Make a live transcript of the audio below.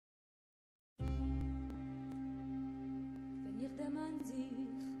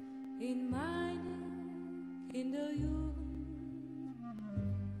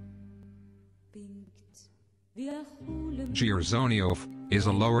Dzierżoniów is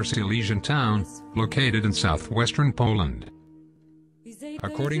a Lower Silesian town, located in southwestern Poland.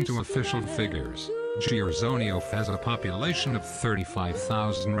 According to official figures, Dzierżoniów has a population of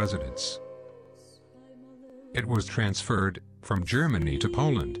 35,000 residents. It was transferred from Germany to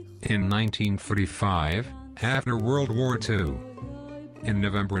Poland in 1945, after World War II. In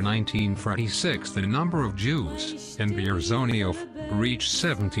November 1946, the number of Jews in Dzierżoniów reached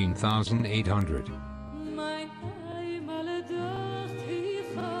 17,800.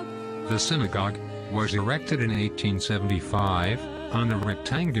 The synagogue was erected in 1875 on a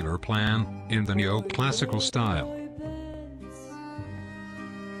rectangular plan in the neoclassical style.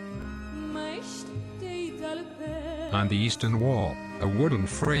 On the eastern wall, a wooden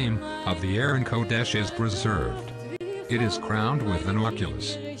frame of the Aron Kodesh is preserved. It is crowned with an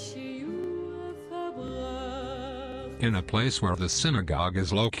oculus. In a place where the synagogue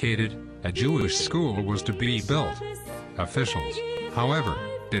is located, a Jewish school was to be built. Officials, however,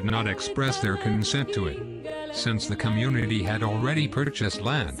 did not express their consent to it. Since the community had already purchased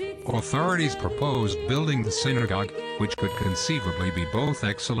land, authorities proposed building the synagogue, which could conceivably be both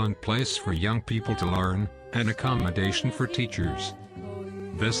excellent place for young people to learn, and accommodation for teachers.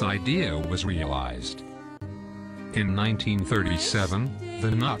 This idea was realized. In 1937,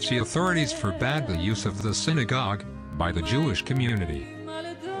 the Nazi authorities forbade the use of the synagogue by the Jewish community.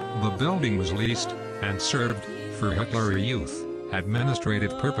 The building was leased and served for Hitler Youth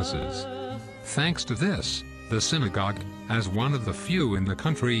administrative purposes. Thanks to this, the synagogue, as one of the few in the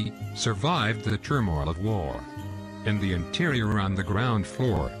country, survived the turmoil of war. In the interior on the ground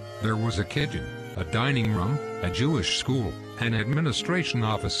floor, there was a kitchen, a dining room, a Jewish school, and administration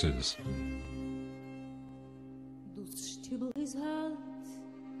offices.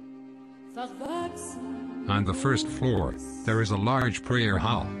 On the first floor, there is a large prayer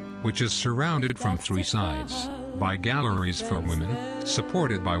hall, which is surrounded from three sides by galleries for women,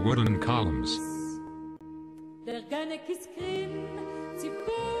 supported by wooden columns.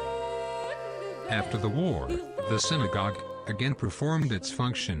 After the war, the synagogue again performed its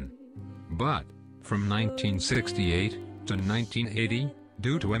function. But, from 1968 to 1980,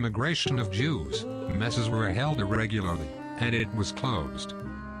 due to immigration of Jews, messes were held irregularly, and it was closed.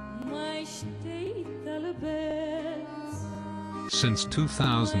 Since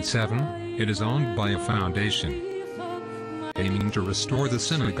 2007, it is owned by a foundation aiming to restore the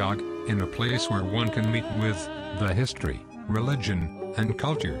synagogue in a place where one can meet with the history, religion, and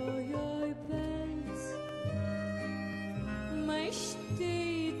culture